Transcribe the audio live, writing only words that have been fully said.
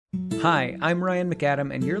Hi, I'm Ryan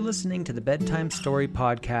McAdam, and you're listening to the Bedtime Story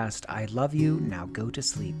Podcast, I Love You, Now Go to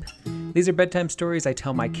Sleep. These are bedtime stories I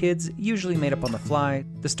tell my kids, usually made up on the fly.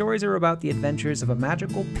 The stories are about the adventures of a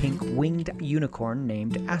magical pink winged unicorn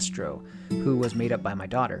named Astro, who was made up by my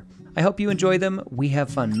daughter. I hope you enjoy them. We have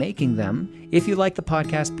fun making them. If you like the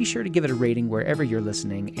podcast, be sure to give it a rating wherever you're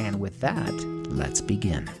listening. And with that, let's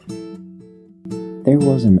begin. There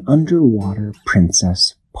was an underwater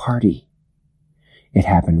princess party. It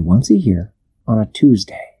happened once a year on a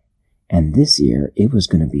Tuesday, and this year it was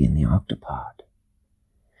going to be in the Octopod.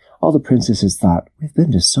 All the princesses thought, we've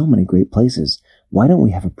been to so many great places, why don't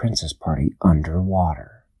we have a princess party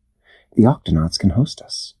underwater? The Octonauts can host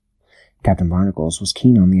us. Captain Barnacles was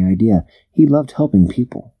keen on the idea. He loved helping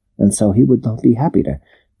people, and so he would be happy to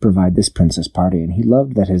provide this princess party, and he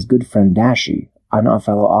loved that his good friend Dashi, a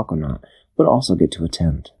fellow Aquanaut, would also get to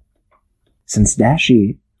attend. Since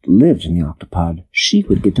Dashi lived in the Octopod, she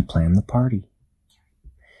would get to plan the party.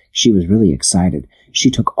 She was really excited. She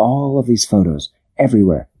took all of these photos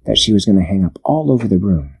everywhere that she was going to hang up all over the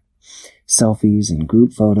room. Selfies and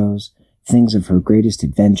group photos, things of her greatest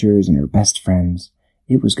adventures and her best friends.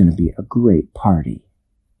 It was going to be a great party.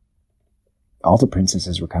 All the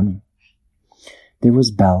princesses were coming. There was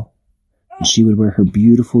Belle, and she would wear her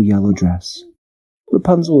beautiful yellow dress.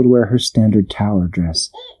 Rapunzel would wear her standard tower dress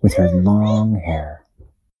with her long hair.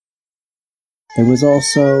 There was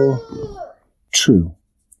also True.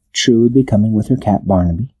 True would be coming with her cat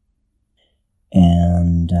Barnaby.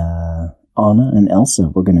 And Anna and Elsa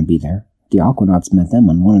were going to be there. The Aquanauts met them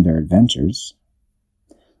on one of their adventures.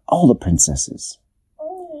 All the princesses.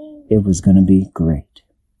 It was going to be great.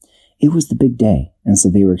 It was the big day, and so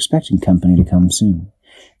they were expecting company to come soon.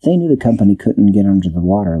 They knew the company couldn't get under the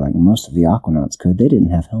water like most of the Aquanauts could. They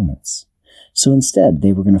didn't have helmets. So instead,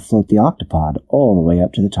 they were going to float the Octopod all the way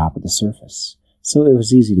up to the top of the surface. So it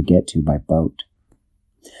was easy to get to by boat.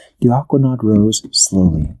 The Aquanaut rose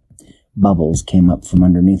slowly. Bubbles came up from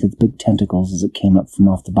underneath its big tentacles as it came up from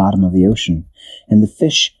off the bottom of the ocean, and the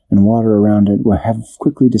fish and water around it were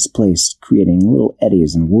quickly displaced, creating little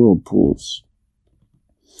eddies and whirlpools.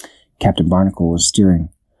 Captain Barnacle was steering.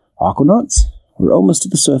 Aquanauts, we're almost to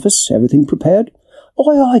the surface. Everything prepared?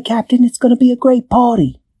 Aye, aye, Captain, it's going to be a great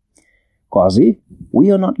party. Quasi,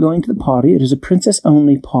 we are not going to the party. It is a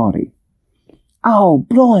princess-only party. Oh,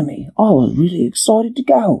 blimey, I was really excited to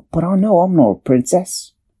go, but I know I'm not a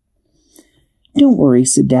princess. Don't worry,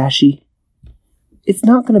 said Dashi. It's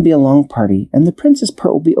not going to be a long party, and the princess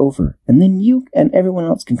part will be over, and then you and everyone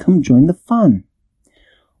else can come join the fun.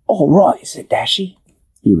 All right, said Dashi.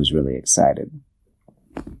 He was really excited.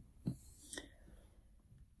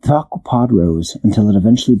 The Aquapod rose until it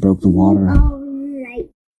eventually broke the water.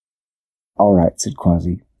 All right, said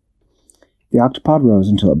Quasi. The Octopod rose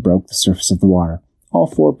until it broke the surface of the water, all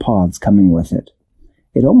 4 pods coming with it.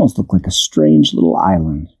 It almost looked like a strange little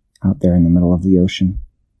island out there in the middle of the ocean.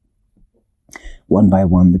 One by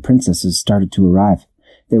one, the princesses started to arrive.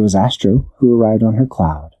 There was Astro, who arrived on her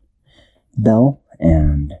cloud. Belle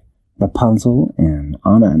and Rapunzel and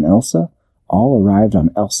Anna and Elsa all arrived on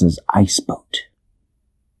Elsa's ice boat.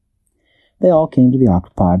 They all came to the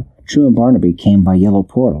Octopod. True and Barnaby came by Yellow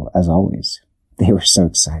Portal, as always. They were so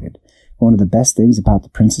excited. One of the best things about the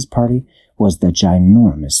princess party was the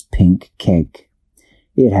ginormous pink cake.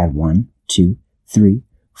 It had 1, 2, 3,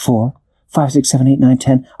 4, 5, 6, 7, 8, 9,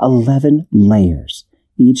 10, 11 layers,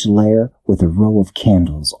 each layer with a row of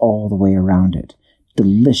candles all the way around it.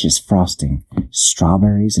 Delicious frosting,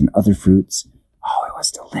 strawberries and other fruits. Oh, it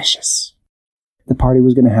was delicious. The party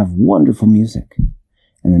was going to have wonderful music,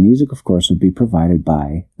 and the music, of course, would be provided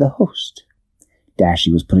by the host.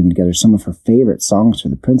 Dashi was putting together some of her favorite songs for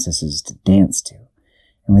the princesses to dance to,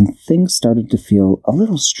 and when things started to feel a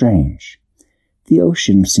little strange, the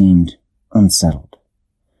ocean seemed unsettled.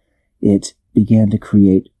 It began to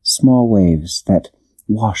create small waves that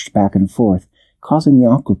washed back and forth, causing the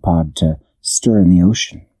Aquapod to stir in the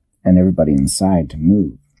ocean, and everybody inside to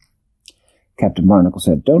move. Captain Barnacle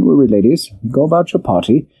said, Don't worry, ladies. Go about your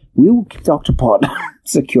party. We will keep the Octopod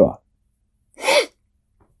secure.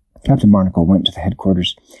 Captain Barnacle went to the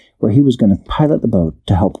headquarters, where he was going to pilot the boat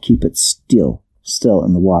to help keep it still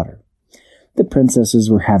in the water. The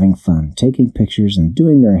princesses were having fun, taking pictures and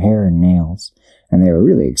doing their hair and nails, and they were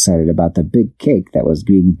really excited about the big cake that was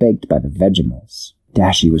being baked by the Vegemals.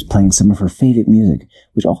 Dashi was playing some of her favorite music,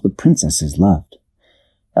 which all the princesses loved.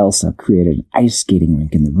 Elsa created an ice skating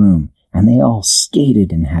rink in the room, and they all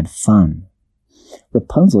skated and had fun.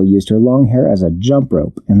 Rapunzel used her long hair as a jump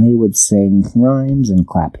rope, and they would sing rhymes and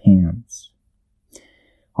clap hands.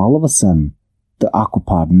 All of a sudden, the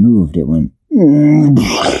Aquapod moved. It went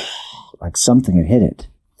like something had hit it.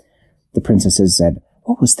 The princesses said,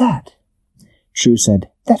 "What was that?" True said,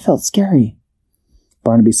 "That felt scary."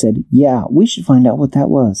 Barnaby said, "Yeah, we should find out what that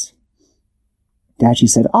was." Dashie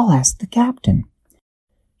said, "I'll ask the captain."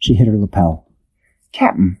 She hit her lapel.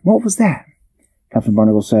 "Captain, what was that?" Captain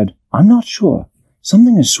Barnacle said, "I'm not sure.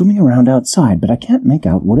 Something is swimming around outside, but I can't make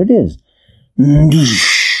out what it is."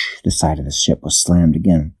 The side of the ship was slammed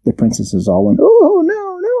again. The princesses all went, "Oh,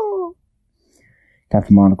 no, no."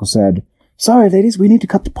 Captain Barnacle said, "Sorry, ladies, we need to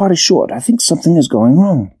cut the party short. I think something is going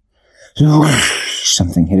wrong."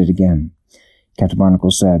 Something hit it again. Captain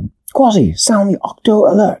Barnacle said, "Quasi, sound the octo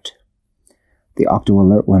alert." The octo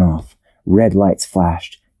alert went off. Red lights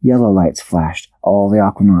flashed. Yellow lights flashed. All the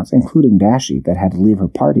Aquanauts, including Dashie, that had to leave her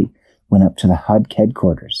party, went up to the HUD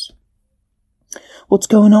headquarters. "What's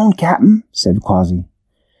going on, Captain?" said Quasi.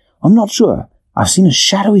 "I'm not sure. I've seen a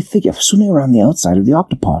shadowy figure swimming around the outside of the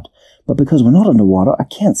octopod, but because we're not underwater, I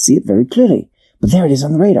can't see it very clearly. But there it is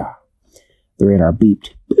on the radar." The radar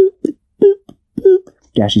beeped. Boop, boop, boop, boop.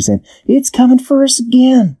 Dashie said, "It's coming for us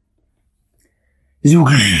again."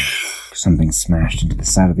 Something smashed into the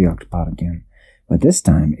side of the octopod again, but this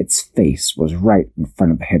time its face was right in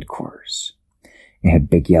front of the headquarters. It had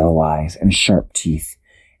big yellow eyes and sharp teeth,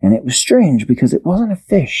 and it was strange because it wasn't a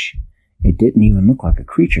fish. It didn't even look like a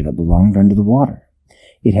creature that belonged under the water.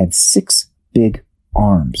 It had 6 big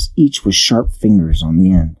arms, each with sharp fingers on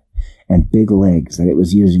the end, and big legs that it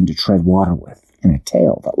was using to tread water with, and a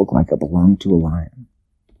tail that looked like it belonged to a lion.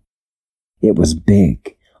 It was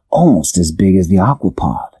big, almost as big as the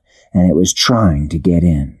aquapod, and it was trying to get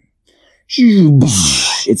in.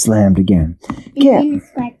 It slammed again.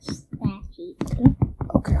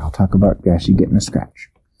 Okay, I'll talk about Dashie getting a scratch.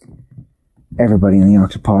 Everybody in the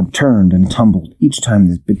octopod turned and tumbled each time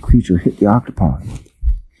this big creature hit the octopod.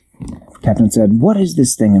 The captain said, "What is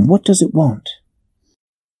this thing and what does it want?"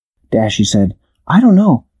 Dashie said, "I don't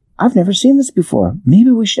know. I've never seen this before.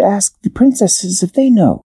 Maybe we should ask the princesses if they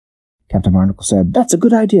know." Captain Barnacle said, "That's a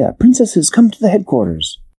good idea. Princesses, come to the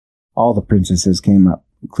headquarters." All the princesses came up,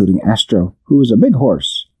 including Astro, who was a big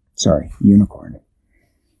horse. Sorry, unicorn.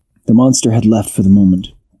 The monster had left for the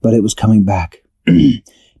moment, but it was coming back.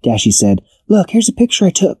 Dashie said, "Look, here's a picture I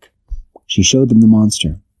took." She showed them the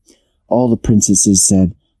monster. All the princesses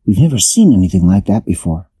said, "We've never seen anything like that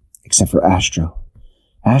before," except for Astro.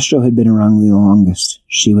 Astro had been around the longest.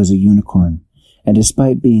 She was a unicorn, and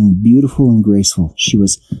despite being beautiful and graceful, she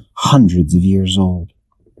was hundreds of years old.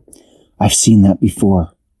 "I've seen that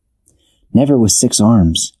before. Never with 6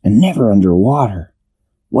 arms, and never underwater.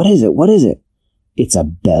 What is it? What is it?" "It's a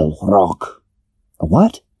Balrog." "A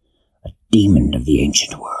what?" "A demon of the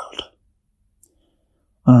ancient world."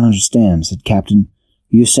 "I don't understand," said Captain.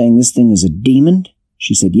 "You're saying this thing is a demon?"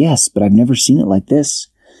 She said, "Yes, but I've never seen it like this.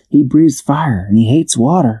 He breathes fire, and he hates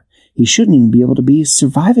water. He shouldn't even be able to be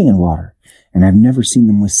surviving in water, and I've never seen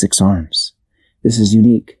them with 6 arms. This is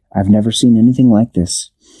unique. I've never seen anything like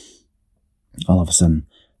this." All of a sudden,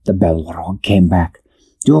 the Balrog came back.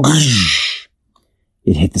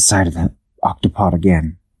 It hit the side of the octopod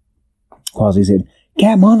again. Quasi said,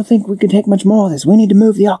 "Captain, I don't think we can take much more of this. We need to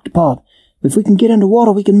move the octopod. If we can get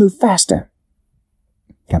underwater, we can move faster."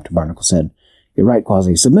 Captain Barnacle said, "You're right,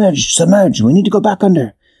 Quasi. Submerge, submerge. We need to go back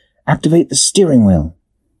under. Activate the steering wheel."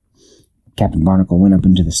 Captain Barnacle went up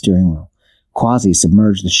into the steering wheel. Quasi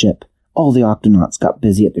submerged the ship. All the Octonauts got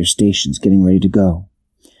busy at their stations getting ready to go.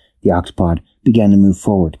 The octopod began to move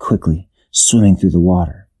forward quickly, swimming through the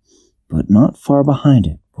water. But not far behind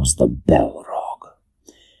it was the Balrog.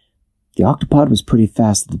 The octopod was pretty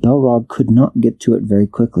fast. The Balrog could not get to it very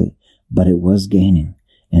quickly, but it was gaining,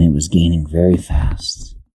 and it was gaining very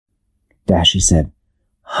fast. Dashie said,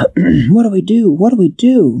 "What do we do? What do we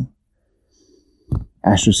do?"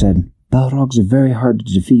 Astro said, "Balrogs are very hard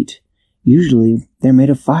to defeat. Usually they're made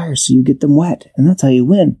of fire, so you get them wet, and that's how you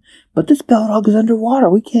win. But this Balrog is underwater.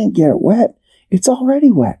 We can't get it wet. It's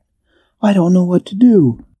already wet. I don't know what to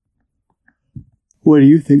do." "What do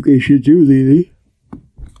you think they should do, Lily?"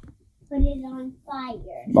 Put it on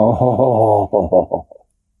fire. Oh.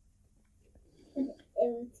 But it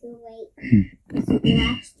was too late. It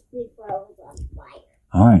splashed before it was on fire.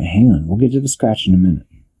 All right, hang on. We'll get to the scratch in a minute.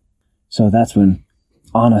 So that's when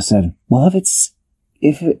Anna said, "Well,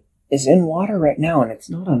 if it is in water right now and it's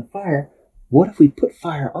not on fire, what if we put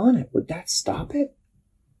fire on it? Would that stop it?"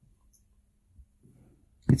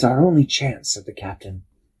 "It's our only chance," said the captain.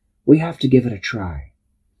 "We have to give it a try."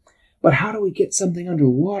 "But how do we get something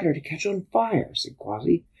underwater to catch on fire?" said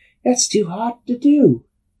Quasi. "That's too hard to do."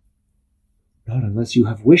 "Not unless you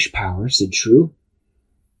have wish power," said True.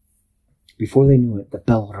 Before they knew it, the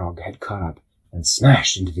Balrog had caught up and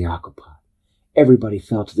smashed into the aquapod. Everybody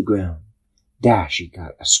fell to the ground. Dashy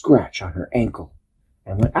got a scratch on her ankle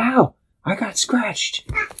and went, "Ow, I got scratched."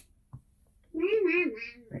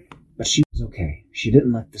 But she was okay. She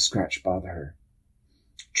didn't let the scratch bother her.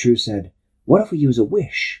 True said, "What if we use a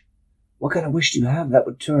wish? What kind of wish do you have that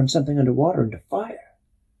would turn something underwater into fire?"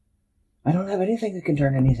 "I don't have anything that can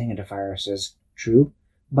turn anything into fire," says True,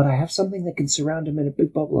 "but I have something that can surround him in a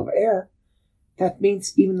big bubble of air. That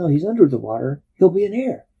means even though he's under the water, he'll be in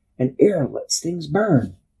air, and air lets things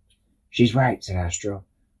burn." "She's right," said Astro.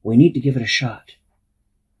 "We need to give it a shot."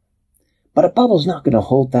 "But a bubble's not going to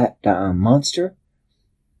hold that monster,"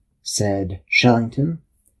 said Shellington.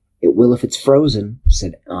 "It will if it's frozen,"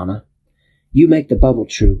 said Anna. "You make the bubble,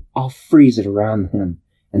 True. I'll freeze it around him,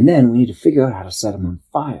 and then we need to figure out how to set him on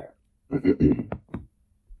fire."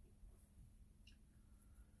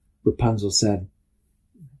 Rapunzel said,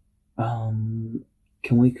 "Can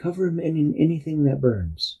we cover him in anything that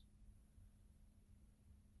burns?"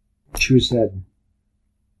 True said,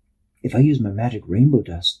 "If I use my magic rainbow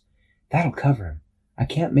dust, that'll cover him. I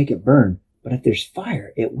can't make it burn, but if there's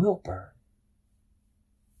fire, it will burn."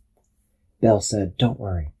 Belle said, "Don't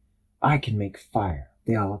worry. I can make fire."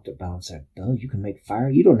 They all looked at Belle and said, "Belle, you can make fire?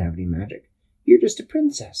 You don't have any magic. You're just a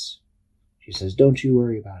princess." She says, "Don't you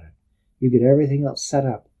worry about it. You get everything else set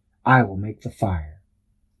up. I will make the fire."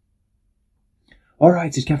 "All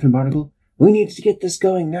right," said Captain Barnacle. "We need to get this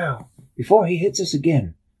going now, before he hits us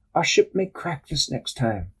again. Our ship may crack this next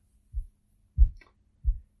time."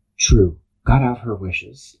 True got out her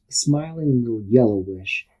wishes, a smiling little yellow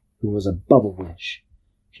wish, who was a bubble wish.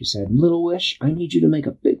 She said, "Little wish, I need you to make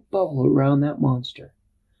a big bubble around that monster."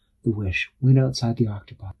 The wish went outside the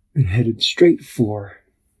octopus and headed straight for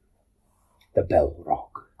the Balrog.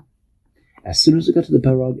 As soon as it got to the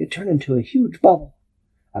Balrog, it turned into a huge bubble,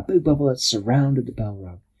 a big bubble that surrounded the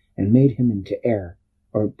Balrog and made him into air,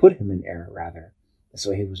 or put him in air, rather,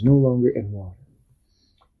 so he was no longer in water.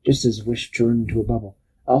 Just as Wish turned into a bubble,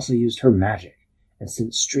 also used her magic and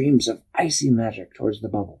sent streams of icy magic towards the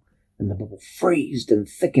bubble, and the bubble freezed and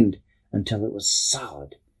thickened until it was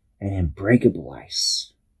solid and unbreakable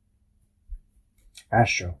ice.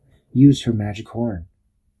 Astro used her magic horn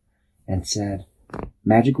and said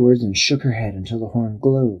magic words and shook her head until the horn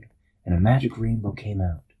glowed, and a magic rainbow came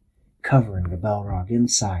out, covering the Balrog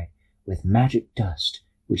inside with magic dust,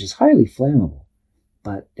 which is highly flammable,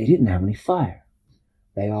 but they didn't have any fire.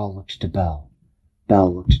 They all looked to Belle.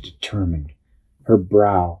 Belle looked determined, her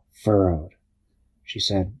brow furrowed. She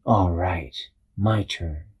said, "All right, my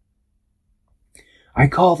turn." "I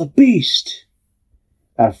call the beast!"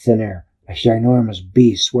 Out of thin air, a ginormous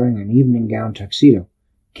beast wearing an evening gown tuxedo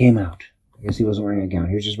came out. I guess he wasn't wearing a gown.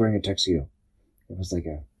 He was just wearing a tuxedo. It was like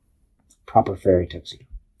a proper fairy tuxedo.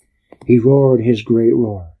 He roared his great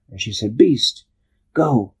roar, and she said, "Beast,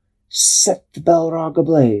 go, set the Balrog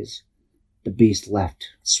ablaze." The beast left,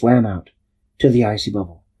 swam out to the icy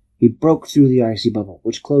bubble. He broke through the icy bubble,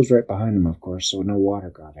 which closed right behind him, of course, so no water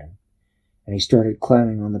got in. And he started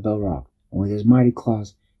climbing on the Balrog, and with his mighty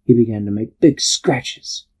claws, he began to make big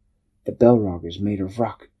scratches. The Balrog is made of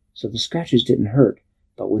rock, so the scratches didn't hurt,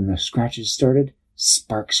 but when the scratches started,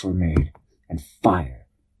 sparks were made, and fire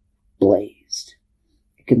blazed.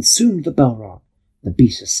 It consumed the Balrog. The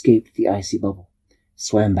beast escaped the icy bubble,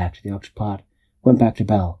 swam back to the octopod, went back to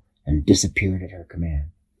Belle, and disappeared at her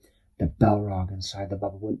command. The Balrog inside the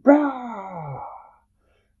bubble went, "Brah!"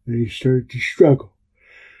 and he started to struggle.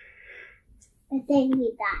 But then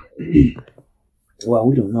he died. Well,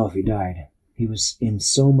 we don't know if he died. He was in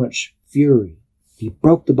so much fury, he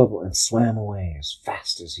broke the bubble and swam away as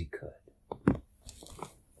fast as he could.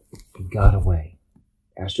 He got away.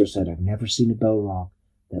 Astro said, "I've never seen a Balrog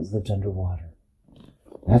that lived underwater."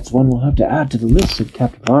 "That's one we'll have to add to the list," said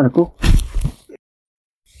Captain Barnacle.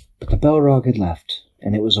 But the Balrog had left,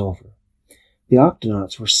 and it was over. The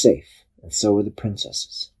Octonauts were safe, and so were the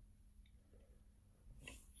princesses.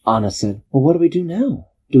 Anna said, "Well, what do we do now?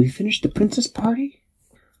 Do we finish the princess party?"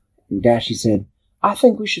 And Dashy said, "I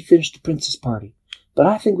think we should finish the princess party, but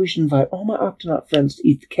I think we should invite all my Octonaut friends to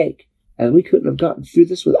eat the cake, as we couldn't have gotten through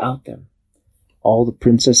this without them." All the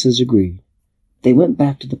princesses agreed. They went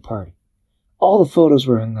back to the party. All the photos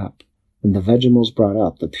were hung up, and the Vegemals brought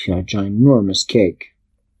out the ginormous cake.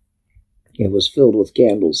 It was filled with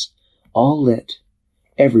candles, all lit.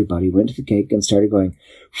 Everybody went to the cake and started going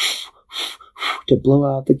to blow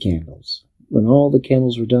out the candles. When all the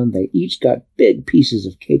candles were done, they each got big pieces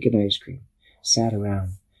of cake and ice cream, sat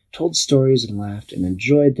around, told stories and laughed, and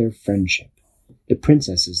enjoyed their friendship. The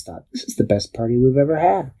princesses thought, "This is the best party we've ever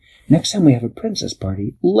had. Next time we have a princess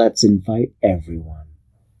party, let's invite everyone."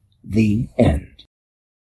 The end.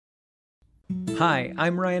 Hi,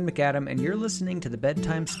 I'm Ryan McAdam, and you're listening to the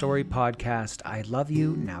Bedtime Story Podcast, I Love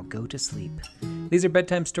You, Now Go to Sleep. These are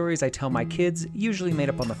bedtime stories I tell my kids, usually made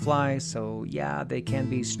up on the fly, so yeah, they can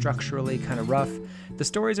be structurally kind of rough. The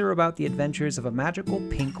stories are about the adventures of a magical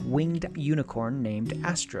pink winged unicorn named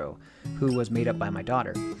Astro, who was made up by my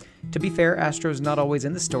daughter. To be fair, Astro's not always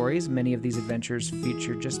in the stories. Many of these adventures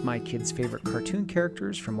feature just my kids' favorite cartoon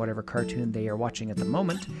characters from whatever cartoon they are watching at the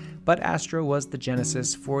moment, but Astro was the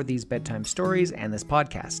genesis for these bedtime stories and this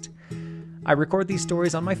podcast. I record these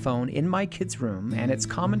stories on my phone in my kids' room, and it's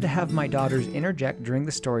common to have my daughters interject during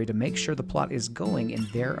the story to make sure the plot is going in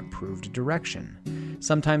their approved direction.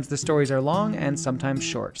 Sometimes the stories are long and sometimes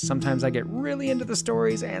short. Sometimes I get really into the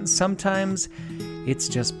stories, and sometimes it's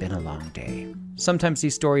just been a long day. Sometimes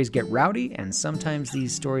these stories get rowdy, and sometimes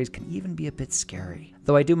these stories can even be a bit scary.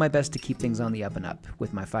 Though I do my best to keep things on the up and up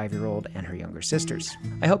with my 5-year-old and her younger sisters.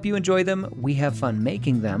 I hope you enjoy them. We have fun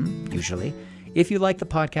making them, usually. If you like the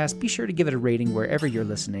podcast, be sure to give it a rating wherever you're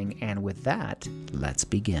listening. And with that, let's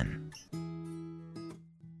begin.